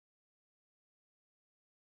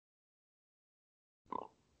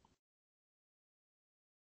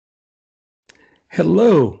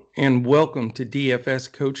Hello and welcome to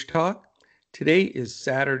DFS Coach Talk. Today is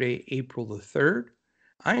Saturday, April the 3rd.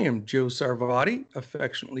 I am Joe Sarvati,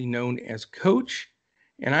 affectionately known as Coach,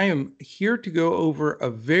 and I am here to go over a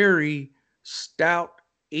very stout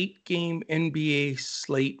 8-game NBA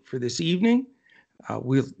slate for this evening.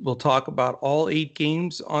 We'll talk about all 8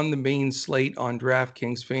 games on the main slate on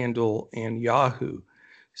Draftkings, Fanduel, and Yahoo.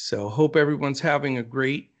 So hope everyone's having a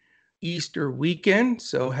great Easter weekend.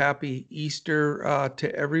 So happy Easter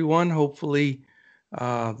to everyone. Hopefully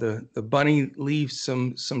the bunny leaves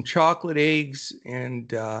some chocolate eggs and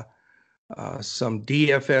some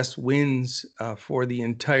DFS wins for the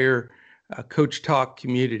entire Coach Talk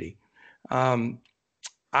community.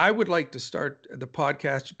 I would like to start the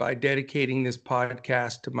podcast by dedicating this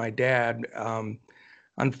podcast to my dad.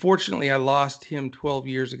 Unfortunately, I lost him 12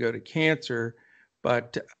 years ago to cancer,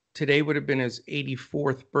 but today would have been his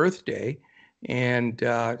 84th birthday, and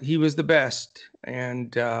he was the best.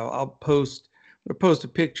 And I'll post a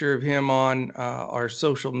picture of him on our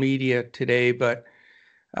social media today. But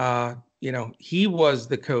he was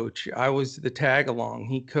the coach. I was the tag along.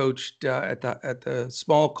 He coached at the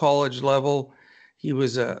small college level. He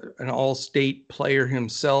was an all-state player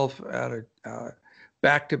himself at a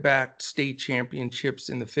back-to-back state championships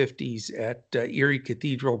in the 50s at Erie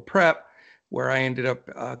Cathedral Prep, where I ended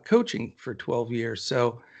up coaching for 12 years.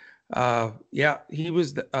 So, he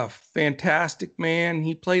was a fantastic man.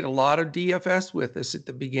 He played a lot of DFS with us at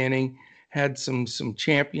the beginning, had some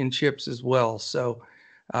championships as well. So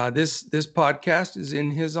this podcast is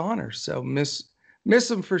in his honor. So miss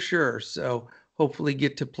him for sure. So hopefully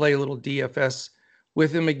get to play a little DFS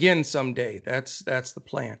with him again someday. That's the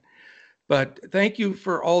plan. But thank you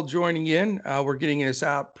for all joining in. We're getting this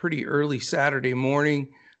out pretty early Saturday morning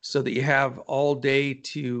so that you have all day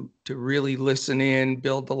to really listen in,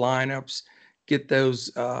 build the lineups, get those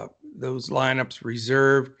lineups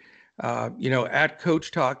reserved. At Coach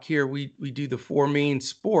Talk here, we do the 4 main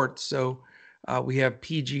sports. So we have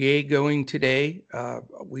PGA going today.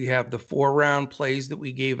 We have the 4-round plays that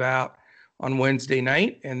we gave out on Wednesday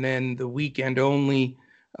night, and then the weekend only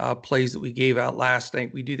plays that we gave out last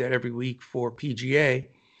night. We do that every week for PGA.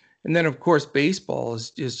 And then, of course, baseball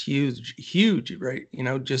is just huge, right?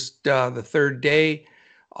 Just the third day,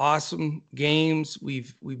 awesome games.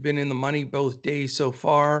 We've been in the money both days so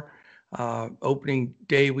far. Opening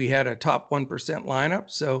day, we had a top 1%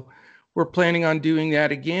 lineup. So we're planning on doing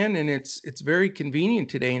that again. And it's very convenient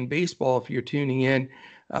today in baseball if you're tuning in.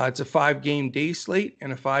 It's a 5-game day slate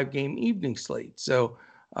and a 5-game evening slate. So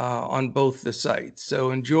on both the sites.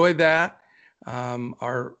 So enjoy that.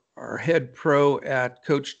 Our head pro at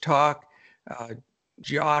Coach Talk,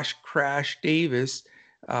 Josh Crash Davis,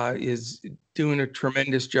 is doing a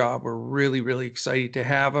tremendous job. We're really, really excited to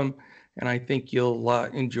have him, and I think you'll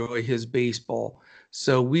enjoy his baseball.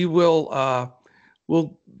 So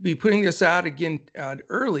we'll be putting this out again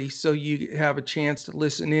early, so you have a chance to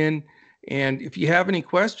listen in. And if you have any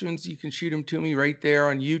questions, you can shoot them to me right there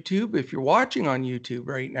on YouTube. If you're watching on YouTube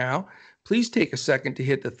right now, please take a second to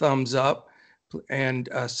hit the thumbs up and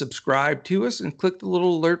subscribe to us and click the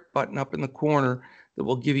little alert button up in the corner that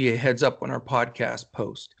will give you a heads up when our podcast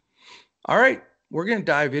post. All right, we're going to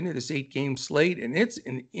dive into this 8-game slate, and it's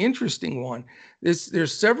an interesting one.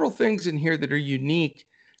 There's several things in here that are unique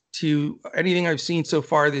to anything I've seen so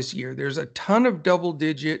far this year. There's a ton of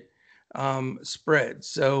double-digit spreads.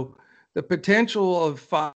 So the potential of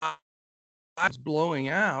 5 blowing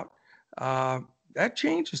out, that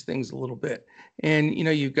changes things a little bit. And,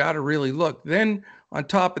 you've got to really look. Then on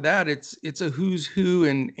top of that, it's a who's who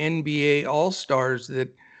in NBA All-Stars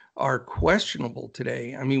that are questionable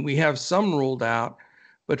today. I mean, we have some ruled out,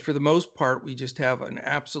 but for the most part, we just have an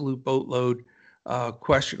absolute boatload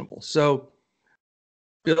questionable. So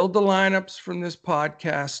build the lineups from this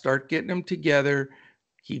podcast, start getting them together,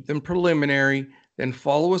 keep them preliminary, then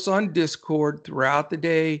follow us on Discord throughout the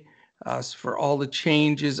day for all the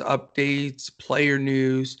changes, updates, player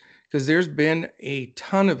news, because there's been a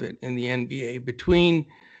ton of it in the NBA between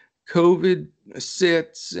COVID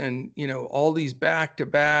sits and, all these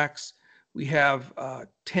back-to-backs. We have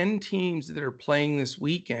 10 teams that are playing this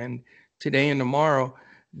weekend, today and tomorrow,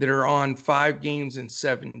 that are on 5 games in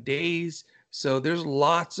 7 days. So there's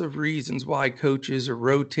lots of reasons why coaches are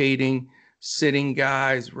rotating, sitting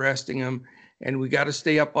guys, resting them, and we got to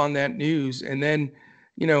stay up on that news. And then,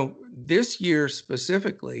 this year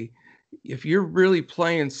specifically, if you're really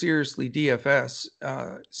playing serious DFS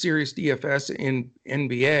in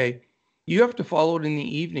NBA, you have to follow it in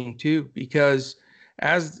the evening too, because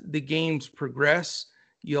as the games progress,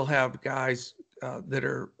 you'll have guys that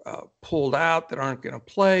are pulled out that aren't going to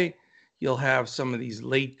play. You'll have some of these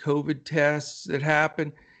late COVID tests that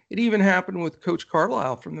happen. It even happened with Coach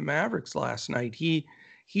Carlisle from the Mavericks last night.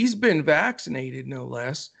 He's been vaccinated, no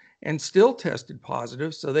less, and still tested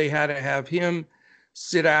positive. So they had to have him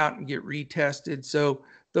sit out and get retested. So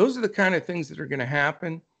those are the kind of things that are going to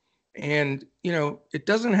happen. And, it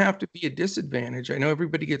doesn't have to be a disadvantage. I know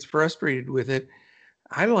everybody gets frustrated with it.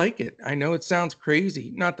 I like it. I know it sounds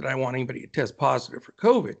crazy. Not that I want anybody to test positive for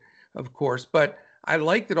COVID, of course, but I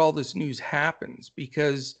like that all this news happens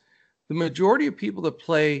because the majority of people that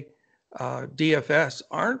play DFS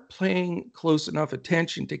aren't paying close enough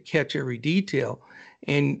attention to catch every detail.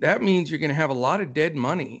 And that means you're going to have a lot of dead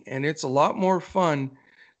money. And it's a lot more fun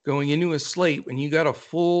going into a slate when you got a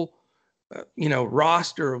full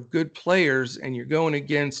roster of good players and you're going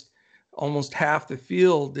against almost half the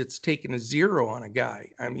field that's taken a zero on a guy.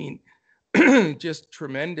 I mean, just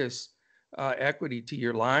tremendous equity to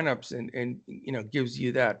your lineups and gives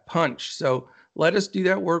you that punch. So let us do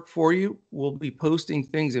that work for you. We'll be posting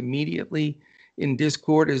things immediately in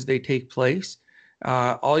Discord as they take place.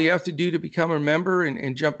 All you have to do to become a member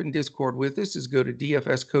and jump in Discord with us is go to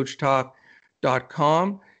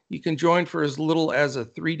dfscoachtalk.com. You can join for as little as a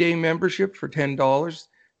 3-day membership for $10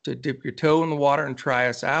 to dip your toe in the water and try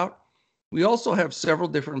us out. We also have several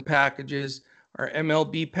different packages. Our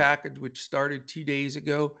MLB package, which started 2 days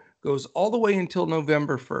ago, goes all the way until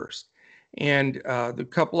November 1st. And there are a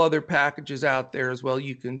couple other packages out there as well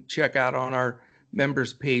you can check out on our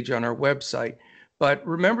members page on our website. But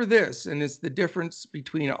remember this, and it's the difference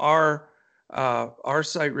between our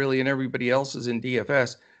site really and everybody else's in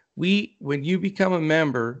DFS. When you become a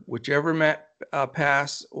member, whichever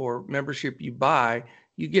pass or membership you buy,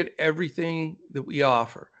 you get everything that we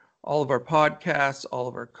offer. All of our podcasts, all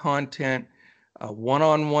of our content,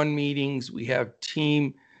 one-on-one meetings. We have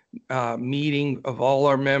team meeting of all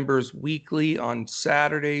our members weekly on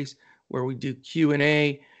Saturdays where we do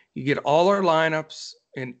Q&A. You get all our lineups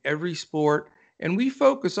in every sport. And we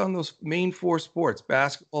focus on those main 4 sports: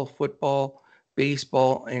 basketball, football,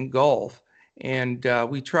 baseball, and golf. And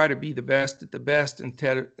we try to be the best at the best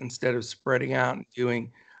instead of spreading out and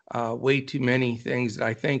doing way too many things that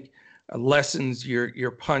I think lessens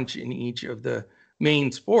your punch in each of the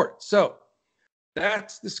main sports. So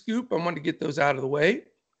that's the scoop. I want to get those out of the way.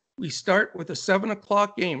 We start with a 7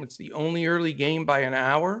 o'clock game. It's the only early game by an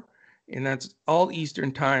hour, and that's all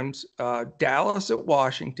Eastern times. Dallas at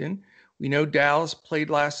Washington. We know Dallas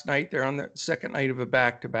played last night. They're on the second night of a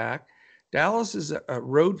back-to-back. Dallas is a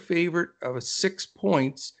road favorite of 6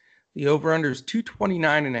 points. The over-under is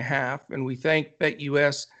 229.5, and we thank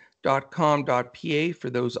betus.com.pa for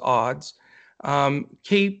those odds.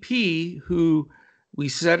 KP, who we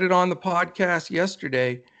said it on the podcast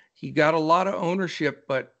yesterday, he got a lot of ownership,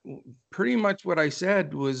 but pretty much what I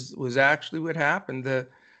said was actually what happened. The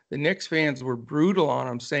Knicks fans were brutal on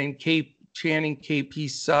him, chanting KP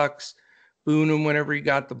sucks, booing him whenever he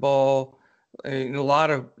got the ball, and a lot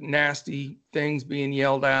of nasty things being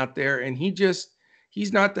yelled out there. And he's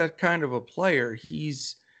not that kind of a player. He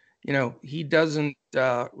doesn't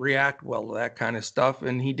react well to that kind of stuff,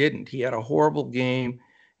 and he didn't. He had a horrible game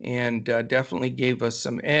and definitely gave us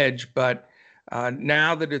some edge. But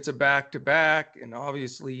now that it's a back-to-back, and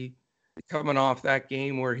obviously coming off that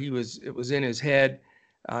game where it was in his head,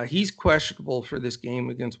 he's questionable for this game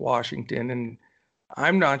against Washington, and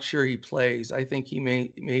I'm not sure he plays. I think he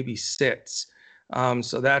maybe sits.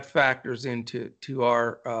 So that factors into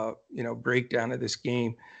our breakdown of this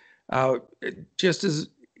game. Just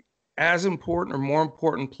as important or more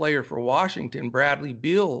important player for Washington, Bradley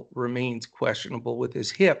Beal remains questionable with his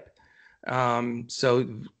hip. So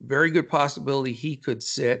very good possibility he could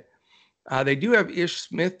sit. They do have Ish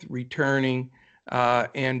Smith returning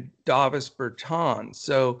and Davis Bertans.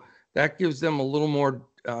 So that gives them a little more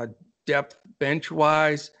depth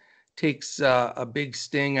bench-wise, takes a big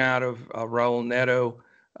sting out of Raul Neto.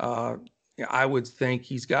 I would think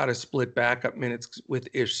he's got to split backup minutes with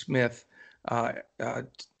Ish Smith,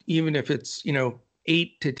 even if it's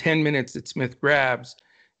 8 to 10 minutes that Smith grabs.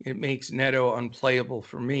 It makes Neto unplayable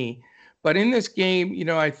for me. But in this game,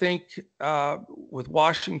 I think with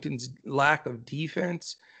Washington's lack of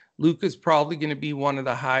defense, Luka's probably going to be one of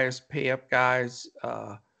the highest pay-up guys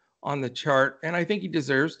on the chart, and I think he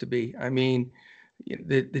deserves to be. I mean,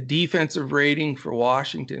 the defensive rating for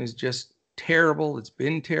Washington is just terrible. It's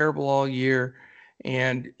been terrible all year,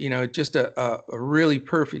 and just a really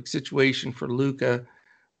perfect situation for Luka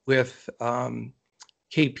with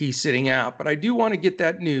KP sitting out. But I do want to get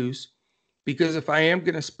that news, because if I am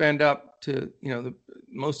going to spend up to the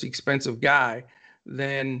most expensive guy,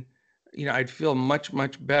 then I'd feel much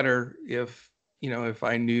better if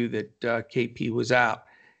I knew that KP was out.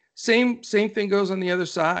 Same thing goes on the other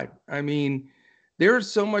side. I mean, there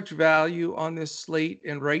is so much value on this slate,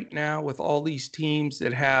 and right now with all these teams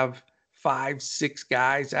that have 5, 6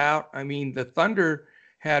 guys out, I mean, the Thunder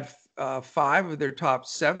had 5 of their top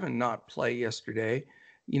 7 not play yesterday.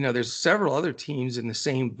 There's several other teams in the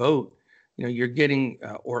same boat. You're getting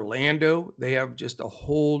Orlando. They have just a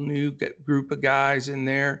whole new group of guys in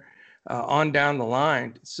there on down the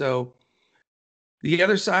line. So the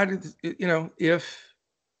other side of, if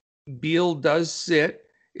Beal does sit,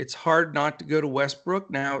 it's hard not to go to Westbrook.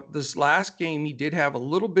 Now, this last game, he did have a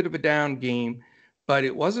little bit of a down game, but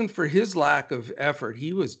it wasn't for his lack of effort.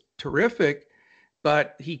 He was terrific,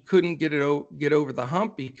 but he couldn't get over the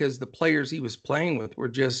hump because the players he was playing with were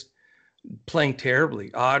just playing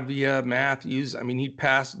terribly. Advia, Matthews, I mean, he'd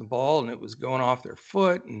pass the ball and it was going off their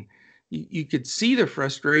foot, and you could see the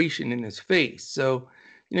frustration in his face. So,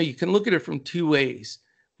 you can look at it from two ways.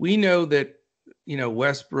 We know that,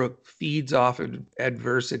 Westbrook feeds off of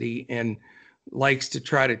adversity and likes to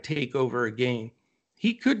try to take over a game.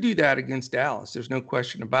 He could do that against Dallas. There's no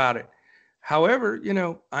question about it. However,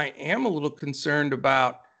 I am a little concerned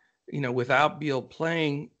about, without Beal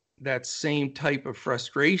playing, that same type of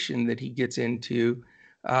frustration that he gets into,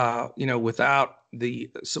 without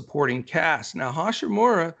the supporting cast. Now,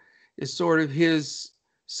 Hashimura is sort of his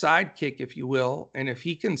sidekick, if you will. And if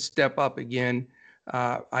he can step up again,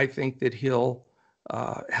 I think that he'll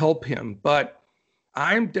help him. But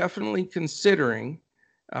I'm definitely considering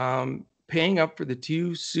paying up for the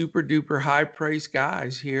 2 super duper high price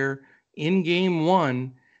guys here in game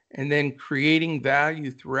 1, and then creating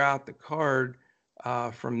value throughout the card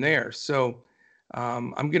from there. So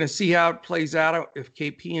I'm going to see how it plays out. If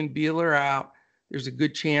KP and Beal are out, there's a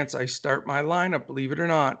good chance I start my lineup, believe it or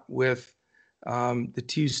not, with the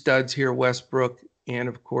 2 studs here, Westbrook and,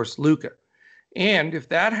 of course, Luka. And if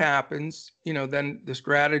that happens, then the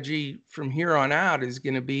strategy from here on out is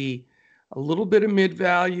going to be a little bit of mid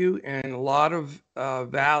value and a lot of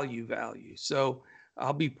value. So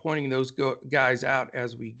I'll be pointing those guys out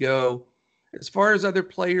as we go. As far as other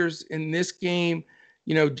players in this game,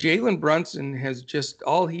 Jalen Brunson has just,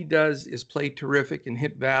 all he does is play terrific and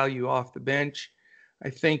hit value off the bench. I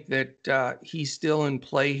think that he's still in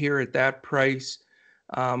play here at that price.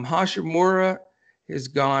 Hashimura has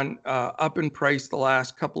gone up in price the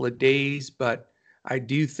last couple of days, but I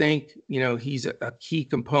do think, he's a key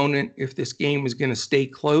component. If this game is going to stay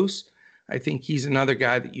close, I think he's another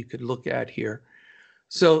guy that you could look at here.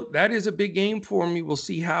 So that is a big game for me. We'll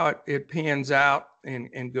see how it pans out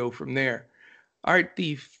and go from there. All right,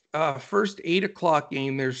 the first 8 o'clock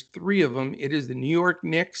game, there's 3 of them. It is the New York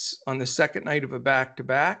Knicks on the second night of a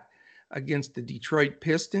back-to-back against the Detroit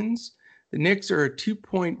Pistons. The Knicks are a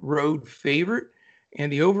 2-point road favorite,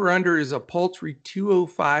 and the over-under is a paltry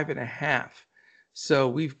 205.5. So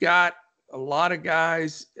we've got a lot of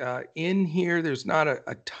guys in here. There's not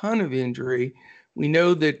a ton of injury. We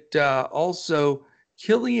know that also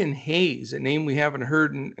Killian Hayes, a name we haven't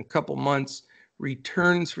heard in a couple months,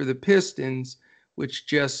 returns for the Pistons, which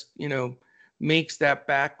just, makes that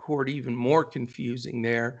backcourt even more confusing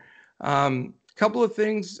there. Couple of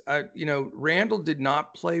things, Randall did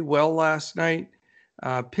not play well last night.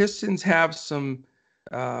 Pistons have some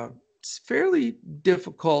fairly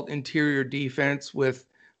difficult interior defense with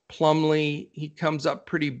Plumlee. He comes up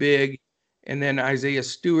pretty big. And then Isaiah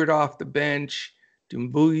Stewart off the bench.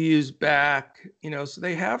 Doumbouya's back. So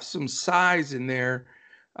they have some size in there.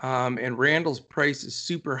 And Randall's price is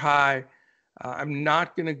super high. I'm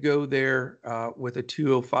not going to go there with a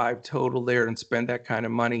 205 total there and spend that kind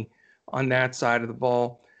of money on that side of the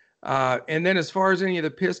ball. And then as far as any of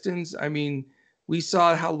the Pistons, I mean, we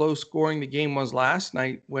saw how low scoring the game was last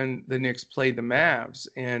night when the Knicks played the Mavs.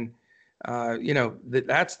 And,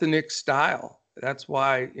 that's the Knicks style. That's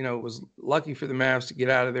why, it was lucky for the Mavs to get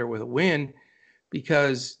out of there with a win,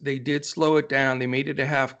 because they did slow it down. They made it a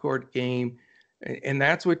half-court game. And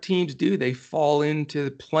that's what teams do. They fall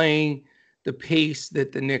into playing the pace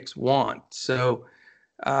that the Knicks want. So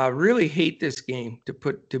really hate this game,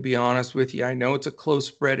 to be honest with you. I know it's a close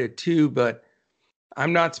spread at 2, but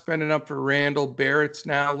I'm not spending up for Randall. Barrett's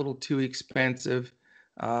now a little too expensive.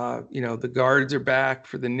 The guards are back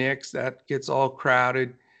for the Knicks. That gets all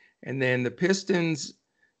crowded. And then the Pistons,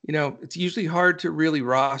 it's usually hard to really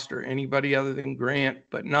roster anybody other than Grant,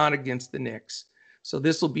 but not against the Knicks. So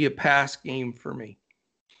this will be a pass game for me.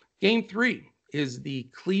 Game 3 is the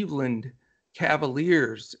Cleveland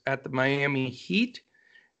Cavaliers at the Miami Heat.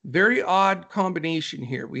 Very odd combination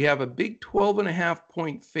here. We have a big 12.5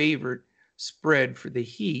 point favorite spread for the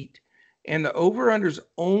Heat, and the over-under is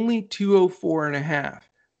only 204.5.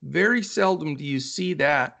 Very seldom do you see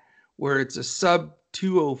that where it's a sub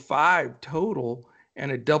 205 total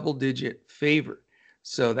and a double-digit favorite.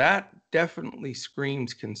 So that definitely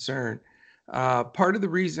screams concern. Part of the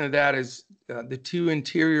reason of that is the two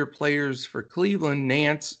interior players for Cleveland,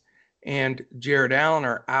 Nance and Jared Allen,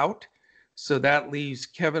 are out. So that leaves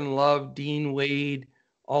Kevin Love, Dean Wade,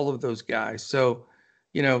 all of those guys. So,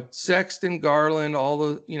 Sexton, Garland, all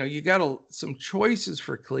the, you got some choices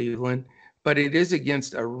for Cleveland, but it is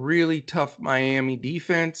against a really tough Miami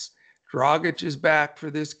defense. Dragic is back for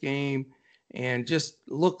this game and just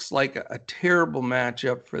looks like a terrible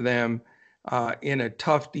matchup for them in a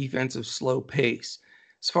tough defensive slow pace.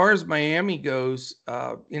 As far as Miami goes,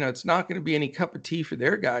 it's not going to be any cup of tea for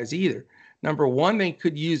their guys either. Number one, they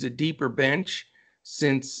could use a deeper bench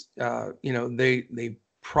since, they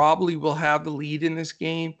probably will have the lead in this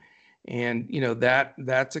game. And,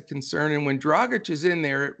 that's a concern. And when Dragic is in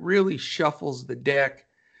there, it really shuffles the deck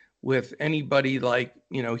with anybody like,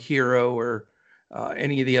 Hero or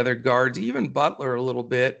any of the other guards, even Butler a little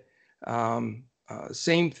bit.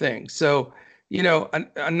 Same thing. So,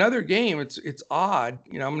 another game, it's odd.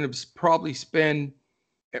 I'm going to probably spend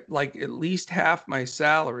like at least half my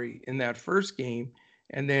salary in that first game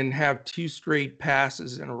and then have two straight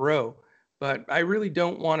passes in a row. But I really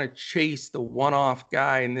don't want to chase the one-off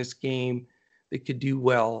guy in this game that could do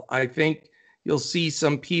well. I think you'll see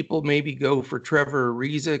some people maybe go for Trevor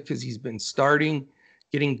Ariza because he's been starting,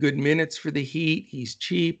 getting good minutes for the Heat. He's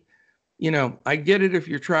cheap. I get it if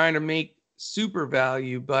you're trying to make super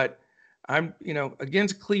value, but I'm,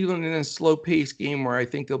 against Cleveland in a slow pace game where I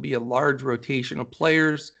think there'll be a large rotation of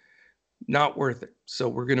players, not worth it. So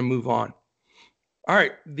we're going to move on. All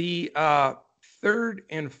right. The third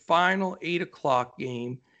and final 8:00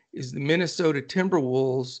 game is the Minnesota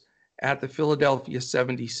Timberwolves at the Philadelphia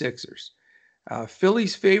 76ers.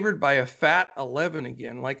 Philly's favored by a fat 11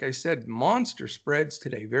 again. Like I said, monster spreads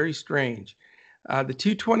today. Very strange. The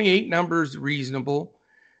 228 number is reasonable.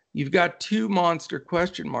 You've got two monster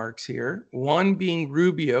question marks here. One being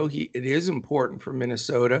Rubio. It is important for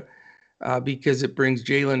Minnesota because it brings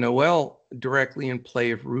Jalen Noel directly in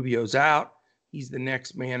play if Rubio's out. He's the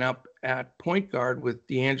next man up at point guard with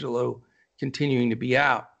D'Angelo continuing to be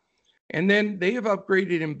out. And then they have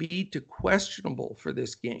upgraded Embiid to questionable for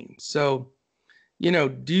this game. So,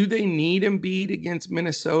 do they need Embiid against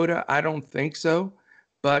Minnesota? I don't think so.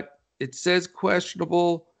 But it says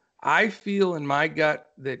questionable. I feel in my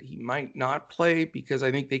gut that he might not play because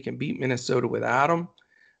I think they can beat Minnesota without him.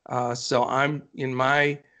 So I'm in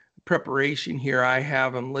my preparation here. I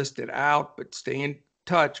have him listed out, but stay in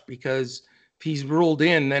touch because if he's ruled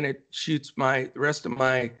in, then it shoots the rest of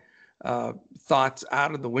my thoughts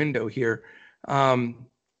out of the window here.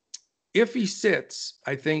 If he sits,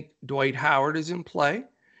 I think Dwight Howard is in play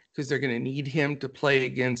because they're going to need him to play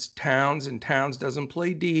against Towns, and Towns doesn't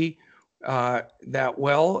play D that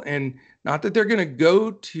well. And not that they're going to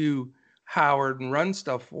go to Howard and run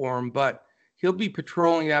stuff for him, but he'll be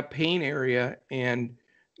patrolling that paint area and,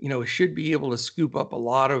 should be able to scoop up a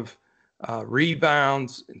lot of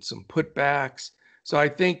rebounds and some putbacks. So I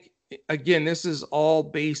think, again, this is all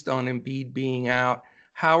based on Embiid being out.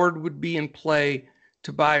 Howard would be in play.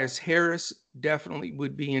 Tobias Harris definitely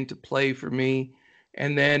would be into play for me.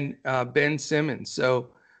 And then Ben Simmons. So,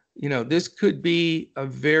 this could be a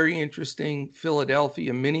very interesting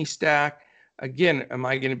Philadelphia mini stack. Again, am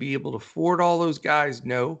I going to be able to afford all those guys?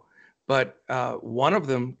 No. But one of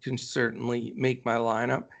them can certainly make my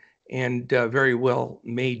lineup and very well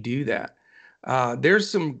may do that. There's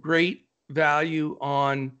some great value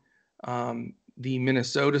on the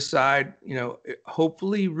Minnesota side.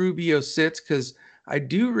 Hopefully Rubio sits because I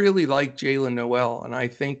do really like Jalen Noel, and I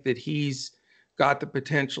think that he's got the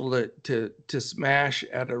potential to smash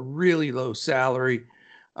at a really low salary.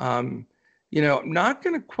 I'm not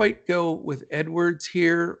going to quite go with Edwards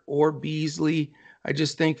here or Beasley. I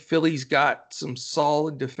just think Philly's got some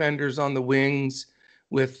solid defenders on the wings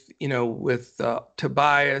with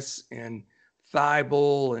Tobias and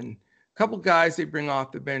Thibault and a couple guys they bring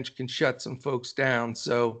off the bench can shut some folks down.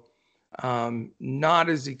 So not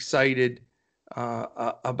as excited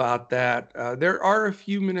about that. There are a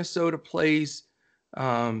few Minnesota plays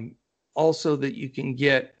also that you can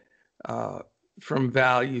get from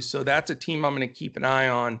value. So that's a team I'm going to keep an eye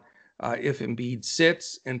on if Embiid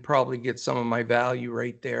sits and probably get some of my value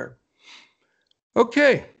right there.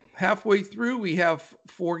 Okay, halfway through, we have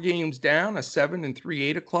 4 games down, a 7 and 3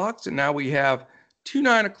 8 o'clocks, and now we have 2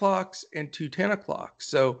 9 o'clocks and 2 10 o'clocks.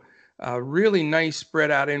 So really nice spread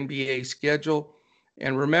out NBA schedule.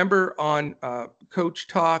 And remember on Coach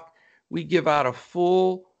Talk, we give out a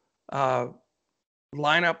full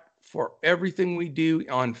lineup for everything we do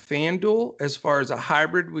on Fanduel as far as a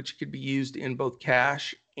hybrid, which could be used in both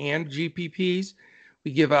cash and GPPs.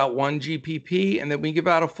 We give out one GPP, and then we give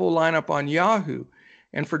out a full lineup on Yahoo.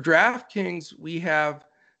 And for Draftkings, we have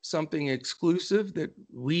something exclusive that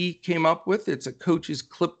we came up with. It's a coach's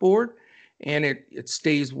clipboard, and it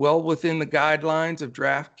stays well within the guidelines of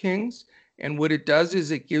Draftkings. And what it does is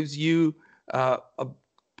it gives you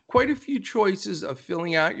quite a few choices of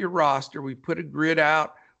filling out your roster. We put a grid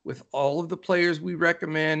out with all of the players we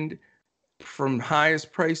recommend from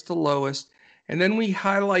highest price to lowest. And then we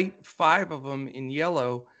highlight 5 of them in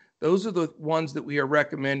yellow. Those are the ones that we are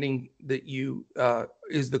recommending that you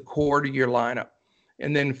is the core to your lineup.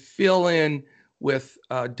 And then fill in with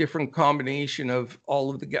a different combination of all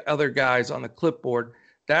of the other guys on the clipboard.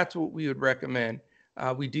 That's what we would recommend.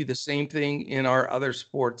 We do the same thing in our other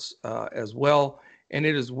sports as well, and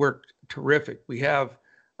it has worked terrific. We have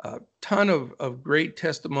a ton of great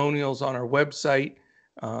testimonials on our website,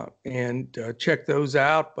 and check those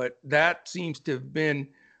out. But that seems to have been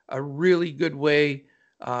a really good way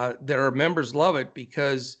that our members love it,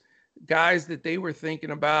 because guys that they were thinking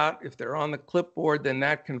about, if they're on the clipboard, then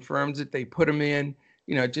that confirms it. They put them in.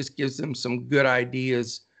 It just gives them some good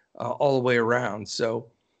ideas all the way around. So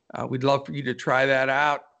we'd love for you to try that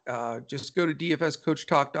out. Just go to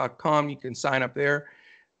dfscoachtalk.com. You can sign up there.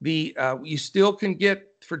 You still can get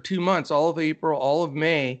for 2 months, all of April, all of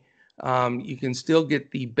May. You can still get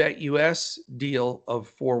the BetUS deal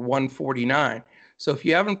for $149. So if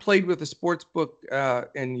you haven't played with a sports book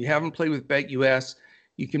and you haven't played with BetUS,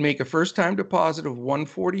 you can make a first-time deposit of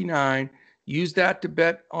 $149. Use that to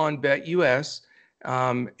bet on BetUS,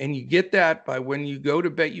 and you get that by when you go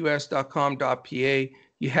to betus.com.pa.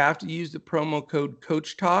 You have to use the promo code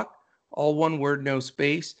CoachTalk, all one word, no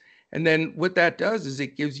space. And then what that does is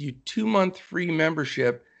it gives you 2-month free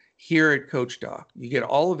membership here at Coach Talk. You get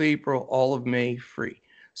all of April, all of May free.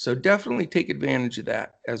 So definitely take advantage of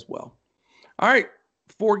that as well. All right,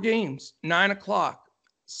 4 games, 9 o'clock.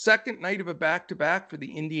 Second night of a back-to-back for the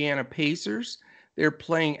Indiana Pacers. They're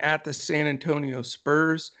playing at the San Antonio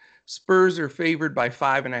Spurs. Spurs are favored by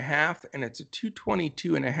 5.5, and it's a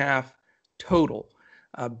 222.5 total.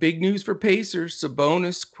 Big news for Pacers.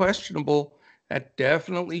 Sabonis questionable. That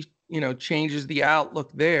definitely, changes the outlook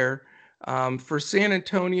there. For San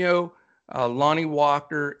Antonio, Lonnie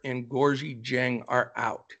Walker and Gorgie Dieng are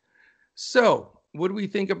out. So what do we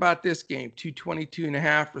think about this game?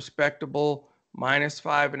 222.5, respectable.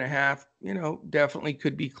 -5.5, definitely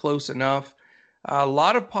could be close enough. A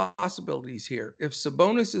lot of possibilities here. If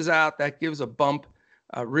Sabonis is out, that gives a bump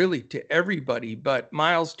really to everybody, but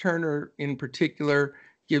Miles Turner in particular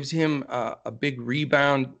gives him a big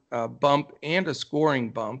rebound bump and a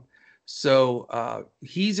scoring bump. So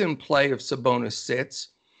he's in play if Sabonis sits.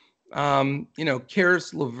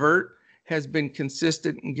 Karis LeVert has been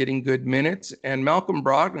consistent in getting good minutes, and Malcolm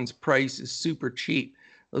Brogdon's price is super cheap.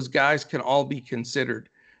 Those guys can all be considered.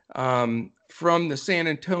 From the San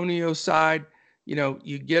Antonio side,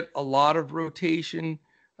 you get a lot of rotation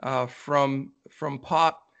from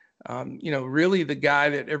Pop. Really the guy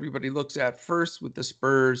that everybody looks at first with the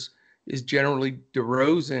Spurs is generally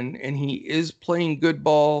DeRozan, and he is playing good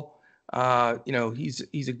ball.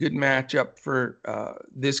 He's a good matchup for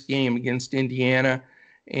this game against Indiana.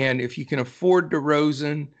 And if you can afford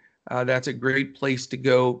DeRozan, that's a great place to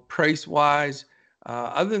go price-wise.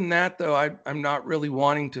 Other than that, though, I'm not really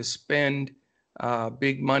wanting to spend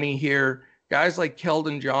big money here. Guys like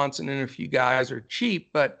Keldon Johnson and a few guys are cheap,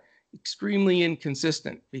 but extremely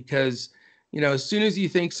inconsistent because, as soon as you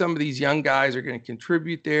think some of these young guys are going to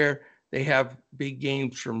contribute there, they have big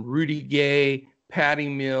games from Rudy Gay, Patty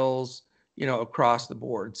Mills, across the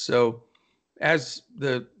board. So as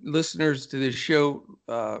the listeners to this show,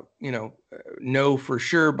 know for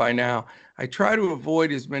sure by now, I try to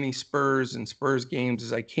avoid as many Spurs and Spurs games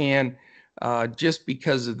as I can, just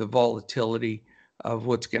because of the volatility of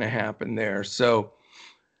what's going to happen there. So,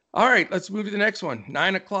 all right, let's move to the next one.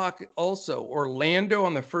 9 o'clock also, Orlando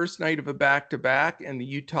on the first night of a back-to-back and the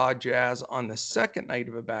Utah Jazz on the second night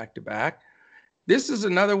of a back-to-back. This is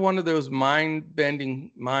another one of those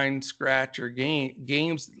mind-bending, mind-scratcher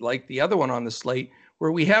games like the other one on the slate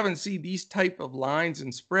where we haven't seen these type of lines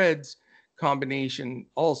and spreads combination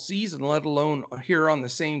all season, let alone here on the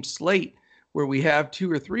same slate where we have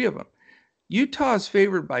 2 or 3 of them. Utah is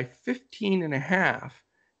favored by 15.5,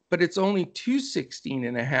 but it's only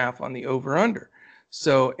 216.5 on the over-under.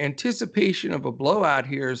 So anticipation of a blowout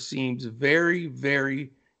here seems very,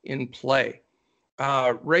 very in play.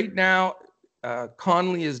 Right now,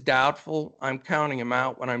 Conley is doubtful. I'm counting him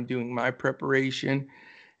out when I'm doing my preparation.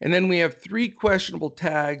 And then we have 3 questionable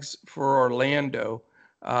tags for Orlando.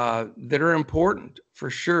 that are important for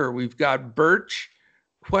sure. We've got Birch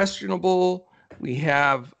questionable. We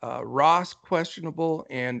have Ross questionable,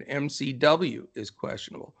 and MCW is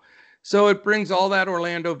questionable. So it brings all that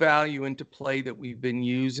Orlando value into play that we've been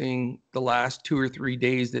using the last 2 or 3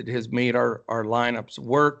 days that has made our lineups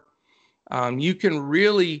work. You can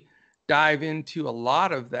really dive into a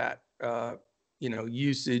lot of that,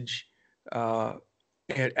 usage uh,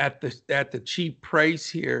 at the cheap price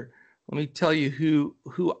here. Let me tell you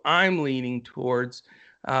who I'm leaning towards.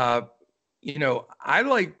 Uh, I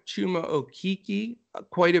like Chuma Okiki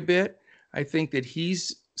quite a bit. I think that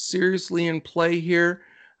he's seriously in play here.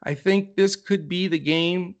 I think this could be the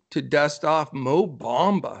game to dust off Mo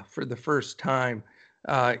Bamba for the first time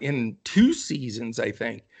in 2 seasons, I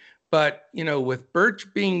think. But, with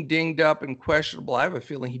Birch being dinged up and questionable, I have a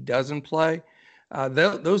feeling he doesn't play.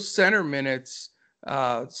 Those center minutes,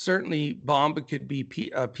 certainly Bamba could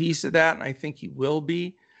be a piece of that, and I think he will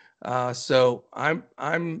be. So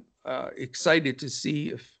I'm excited to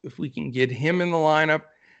see if we can get him in the lineup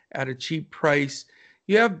at a cheap price.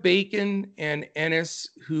 You have Bacon and Ennis,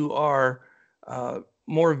 who are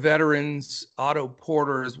more veterans. Otto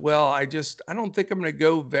Porter as well. I don't think I'm going to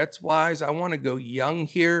go vets wise. I want to go young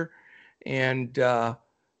here, and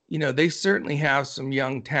they certainly have some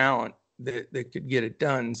young talent that could get it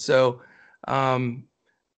done. So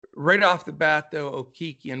right off the bat, though,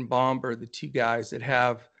 Okiki and Bomber are the 2 guys that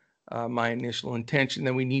have my initial intention.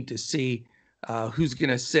 Then we need to see who's going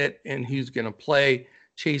to sit and who's going to play.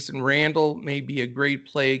 Chase and Randall may be a great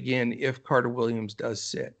play again if Carter Williams does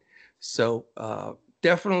sit. So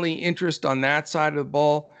definitely interest on that side of the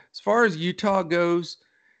ball. As far as Utah goes,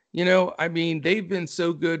 they've been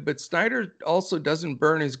so good, but Snyder also doesn't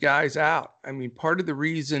burn his guys out. Part of the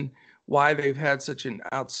reason why they've had such an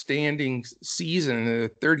outstanding season,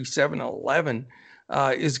 37-11,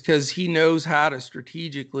 is because he knows how to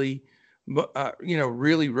strategically,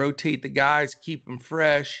 really rotate the guys, keep them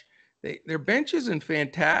fresh. Their bench isn't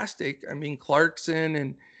fantastic.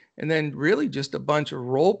 Clarkson and then really just a bunch of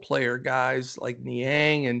role player guys like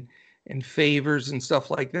Niang and Favors and stuff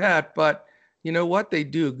like that. But you know what? They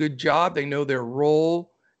do a good job. They know their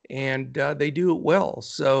role, and they do it well.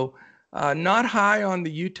 So not high on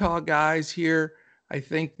the Utah guys here. I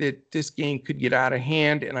think that this game could get out of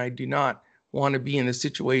hand, and I do not want to be in the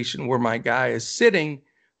situation where my guy is sitting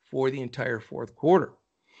for the entire 4th quarter.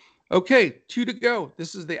 Okay, 2 to go.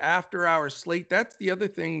 This is the after-hour slate. That's the other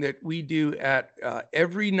thing that we do at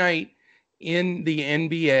every night in the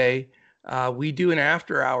NBA. We do an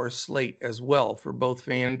after-hour slate as well for both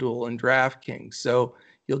Fanduel and Draftkings. So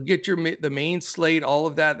you'll get the main slate, all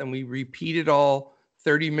of that, then we repeat it all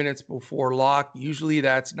 30 minutes before lock. Usually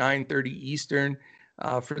that's 9:30 Eastern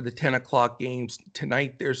for the 10 o'clock games.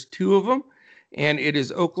 Tonight there's 2 of them, and it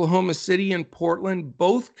is Oklahoma City and Portland,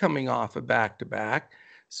 both coming off a back-to-back.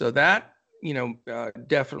 So that,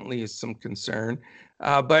 definitely is some concern.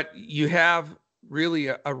 But you have really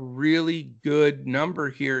a really good number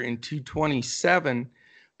here in 227,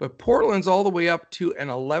 but Portland's all the way up to an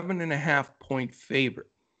 11.5-point favorite,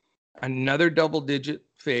 another double-digit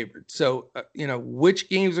favorite. So, which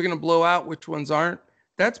games are going to blow out, which ones aren't,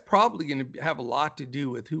 that's probably going to have a lot to do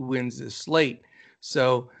with who wins this slate.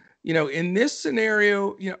 So, in this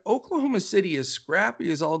scenario, Oklahoma City is scrappy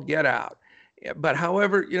as all get out. But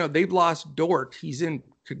however, they've lost Dort. He's in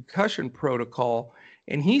concussion protocol,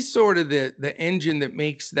 and he's sort of the engine that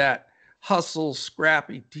makes that hustle,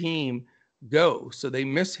 scrappy team go. So they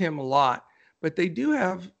miss him a lot. But they do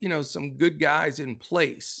have, some good guys in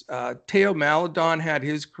place. Teo Maledon had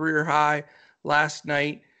his career high last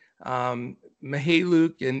night.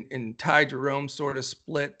 Mihailuk and Ty Jerome sort of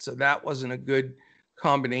split, so that wasn't a good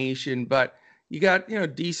combination. But you got,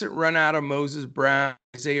 decent run out of Moses Brown,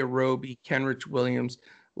 Isaiah Roby, Kenrich Williams.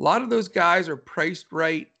 A lot of those guys are priced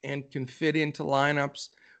right and can fit into lineups.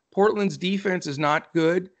 Portland's defense is not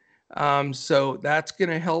good, so that's going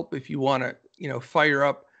to help if you want to, fire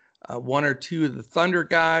up 1 or 2 of the Thunder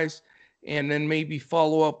guys, and then maybe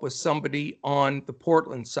follow up with somebody on the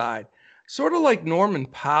Portland side. Sort of like Norman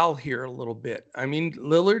Powell here a little bit.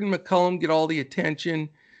 Lillard and McCollum get all the attention.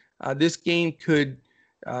 This game could,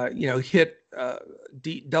 hit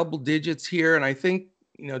double digits here. And I think,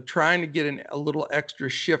 trying to get a little extra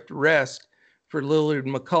shift rest for Lillard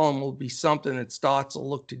and McCollum will be something that Stotts will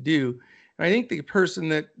look to do. And I think the person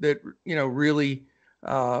that really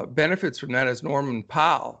benefits from that is Norman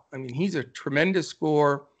Powell. He's a tremendous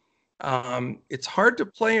scorer. It's hard to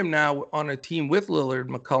play him now on a team with Lillard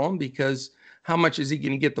and McCollum because how much is he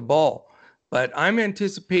going to get the ball? But I'm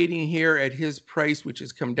anticipating here at his price, which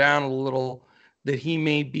has come down a little, that he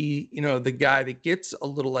may be, the guy that gets a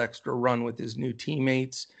little extra run with his new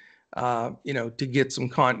teammates, to get some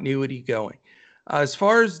continuity going. As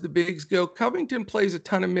far as the bigs go, Covington plays a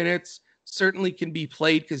ton of minutes, certainly can be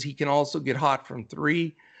played because he can also get hot from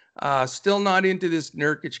three. Still not into this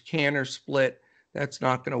Nurkic Canner split. That's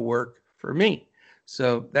not going to work for me.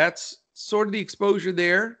 So that's sort of the exposure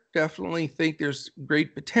there. Definitely think there's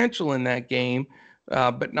great potential in that game,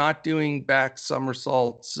 but not doing back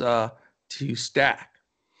somersaults to stack.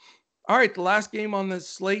 All right, the last game on this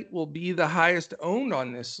slate will be the highest owned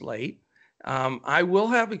on this slate. I will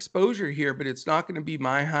have exposure here, but it's not going to be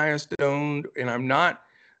my highest owned, and I'm not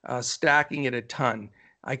stacking it a ton.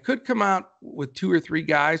 I could come out with 2 or 3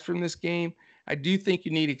 guys from this game. I do think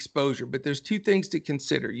you need exposure, but there's 2 things to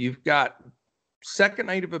consider. You've got second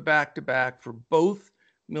night of a back-to-back for both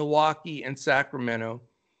Milwaukee and Sacramento.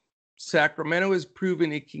 Sacramento has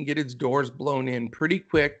proven it can get its doors blown in pretty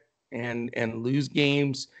quick and lose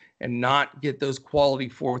games and not get those quality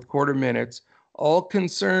fourth quarter minutes. All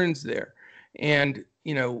concerns there. And,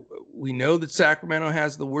 we know that Sacramento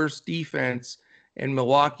has the worst defense, and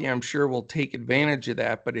Milwaukee, I'm sure, will take advantage of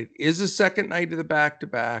that. But it is a second night of the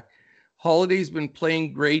back-to-back. Holiday's been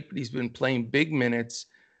playing great, but he's been playing big minutes.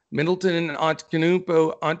 Middleton and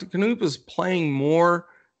Antetokounmpo's playing more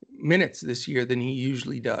minutes this year than he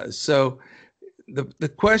usually does. So the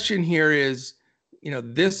question here is,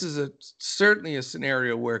 this is certainly a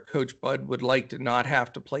scenario where Coach Bud would like to not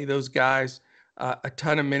have to play those guys a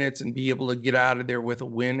ton of minutes and be able to get out of there with a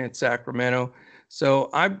win at Sacramento. So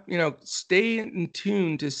I'm, stay in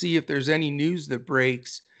tune to see if there's any news that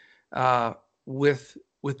breaks with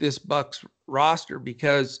this Bucks roster,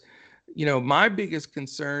 because, my biggest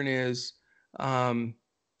concern is a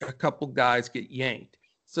couple guys get yanked.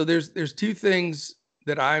 So there's 2 things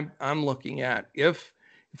that I'm looking at. If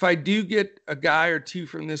I do get a guy or 2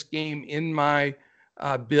 from this game in my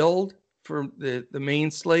build for the main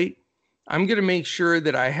slate, I'm going to make sure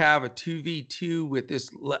that I have a 2v2 with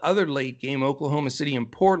this other late game, Oklahoma City and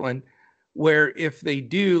Portland, where if they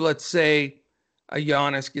do, let's say a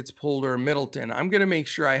Giannis gets pulled or a Middleton, I'm going to make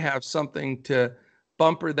sure I have something to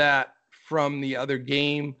bumper that from the other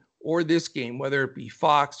game or this game, whether it be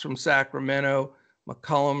Fox from Sacramento,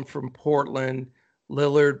 McCollum from Portland,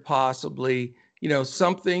 Lillard possibly,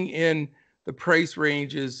 something in the price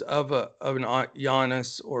ranges of an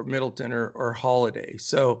Giannis or Middleton or Holiday.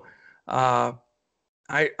 So I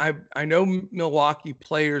know Milwaukee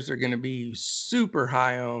players are going to be super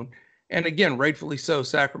high owned, and again, rightfully so.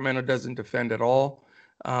 Sacramento doesn't defend at all,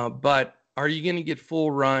 but are you going to get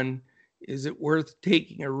full run? Is it worth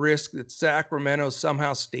taking a risk that Sacramento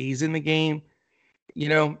somehow stays in the game?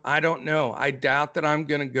 I don't know. I doubt that I'm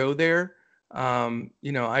going to go there.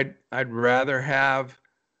 I'd rather have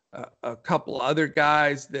a couple other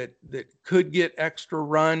guys that could get extra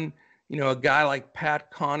run. A guy like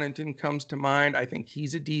Pat Connaughton comes to mind. I think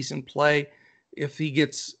he's a decent play if he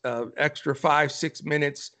gets extra 5-6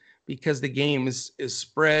 minutes, because the game is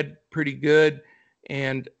spread pretty good,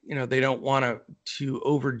 and they don't want to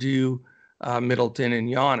overdo Middleton and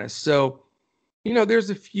Giannis. So there's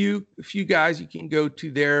a few guys you can go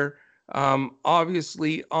to there.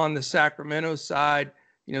 Obviously, on the Sacramento side,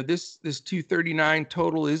 this 239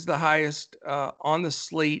 total is the highest on the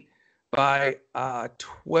slate by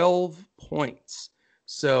 12 points.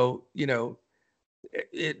 So,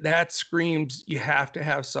 that screams you have to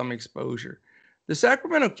have some exposure. The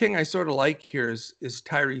Sacramento King I sort of like here is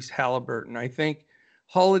Tyrese Halliburton. I think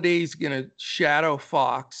Holiday's going to shadow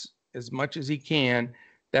Fox as much as he can.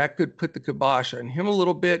 That could put the kibosh on him a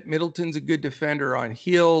little bit. Middleton's a good defender on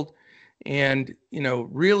Hield. And,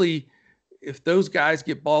 really, if those guys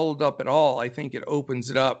get balled up at all, I think it opens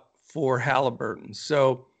it up for Halliburton.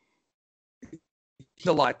 So he's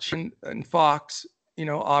a lot in Fox,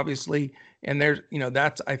 obviously. And there's,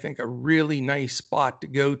 that's, I think, a really nice spot to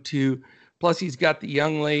go to. Plus, he's got the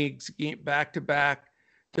young legs back to back.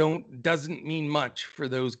 Doesn't mean much for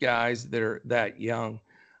those guys that are that young.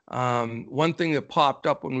 One thing that popped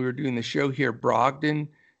up when we were doing the show here, Brogdon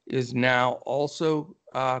is now also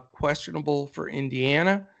questionable for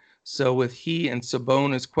Indiana. So with he and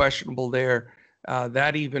Sabonis questionable there,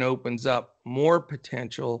 that even opens up more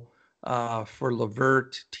potential for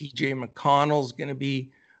LeVert. TJ McConnell's going to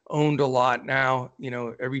be owned a lot now.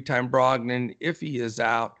 Every time Brogdon, if he is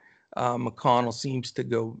out, McConnell seems to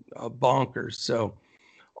go bonkers. So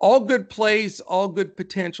all good plays, all good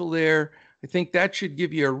potential there. I think that should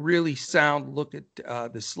give you a really sound look at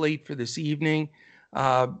the slate for this evening.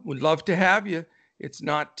 Would love to have you. It's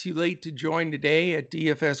not too late to join today at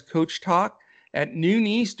DFS Coach Talk. At noon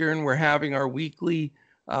Eastern, we're having our weekly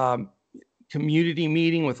community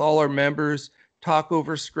meeting with all our members talk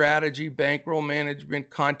over strategy, bankroll management,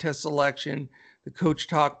 contest selection, the coach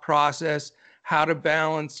talk process, how to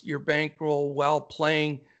balance your bankroll while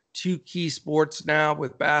playing two key sports now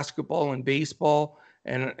with basketball and baseball.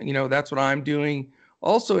 And, that's what I'm doing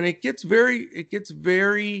also. And it gets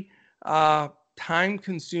very time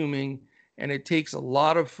consuming, and it takes a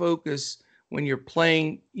lot of focus when you're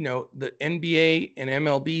playing, the NBA and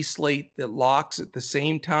MLB slate that locks at the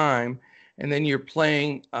same time, and then you're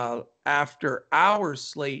playing after hours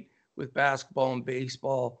slate with basketball and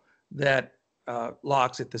baseball that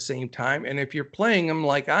locks at the same time. And if you're playing them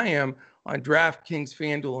like I am on Draftkings,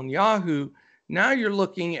 Fanduel, and Yahoo, now you're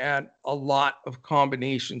looking at a lot of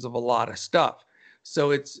combinations of a lot of stuff.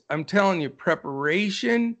 So I'm telling you,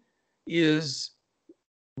 preparation is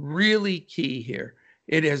really key here.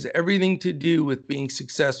 It has everything to do with being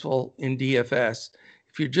successful in DFS.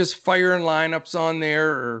 If you're just firing lineups on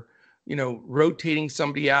there, or rotating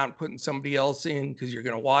somebody out and putting somebody else in because you're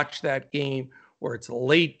going to watch that game, or it's a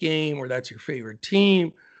late game, or that's your favorite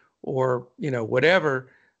team, or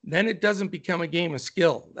whatever, then it doesn't become a game of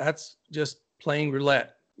skill. That's just playing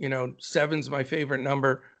roulette. Seven's my favorite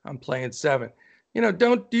number. I'm playing 7.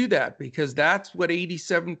 Don't do that, because that's what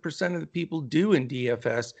 87% of the people do in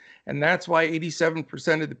DFS. And that's why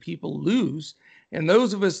 87% of the people lose. And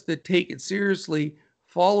those of us that take it seriously,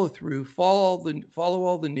 follow through, follow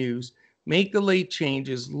all the news, make the late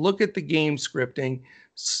changes, look at the game scripting,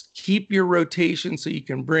 keep your rotation so you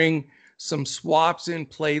can bring some swaps in,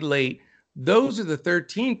 play late. Those are the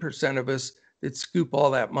 13% of us that scoop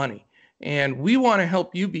all that money. And we want to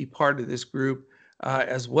help you be part of this group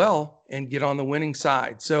as well, and get on the winning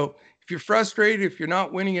side. So if you're frustrated, if you're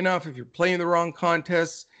not winning enough, if you're playing the wrong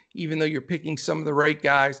contests, even though you're picking some of the right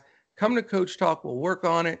guys, come to Coach Talk. We'll work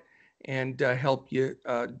on it and help you,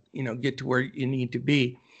 get to where you need to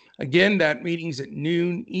be. Again, that meeting's at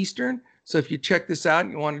noon Eastern. So if you check this out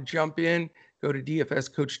and you want to jump in, go to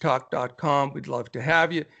dfscoachtalk.com. We'd love to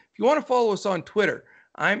have you. If you want to follow us on Twitter,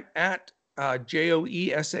 I'm at JoeSarvadi.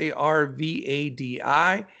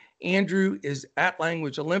 Andrew is at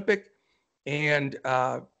Language Olympic, and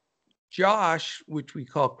Josh, which we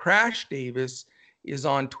call Crash Davis, is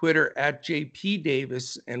on Twitter at JP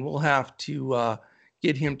Davis, and we'll have to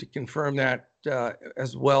get him to confirm that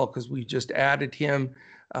as well, because we just added him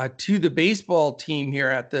to the baseball team here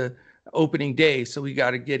at the opening day, so we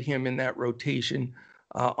got to get him in that rotation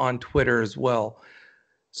on Twitter as well.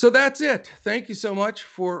 So that's it. Thank you so much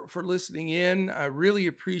for listening in. I really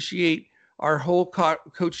appreciate our whole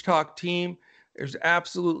Coach Talk team. There's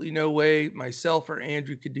absolutely no way myself or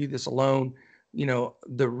Andrew could do this alone.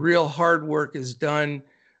 The real hard work is done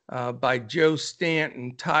by Joe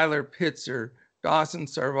Stanton, Tyler Pitzer, Dawson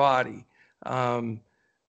Sarvadi,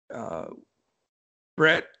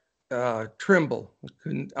 Brett Trimble.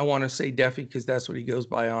 I want to say Deffy because that's what he goes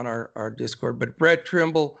by on our Discord. But Brett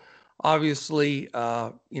Trimble, obviously,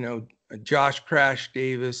 Josh Crash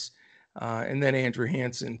Davis, and then Andrew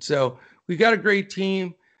Hansen. So we've got a great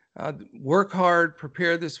team. Work hard,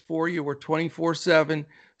 prepare this for you. We're 24/7.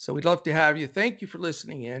 So we'd love to have you. Thank you for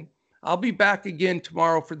listening in. I'll be back again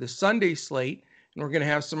tomorrow for the Sunday slate, and we're going to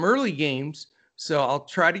have some early games. So I'll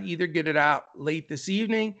try to either get it out late this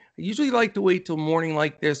evening. I usually like to wait till morning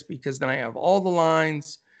like this, because then I have all the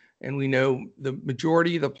lines and we know the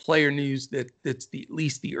majority of the player news that's at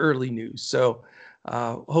least the early news. So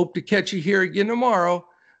hope to catch you here again tomorrow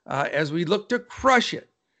as we look to crush it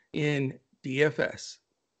in DFS.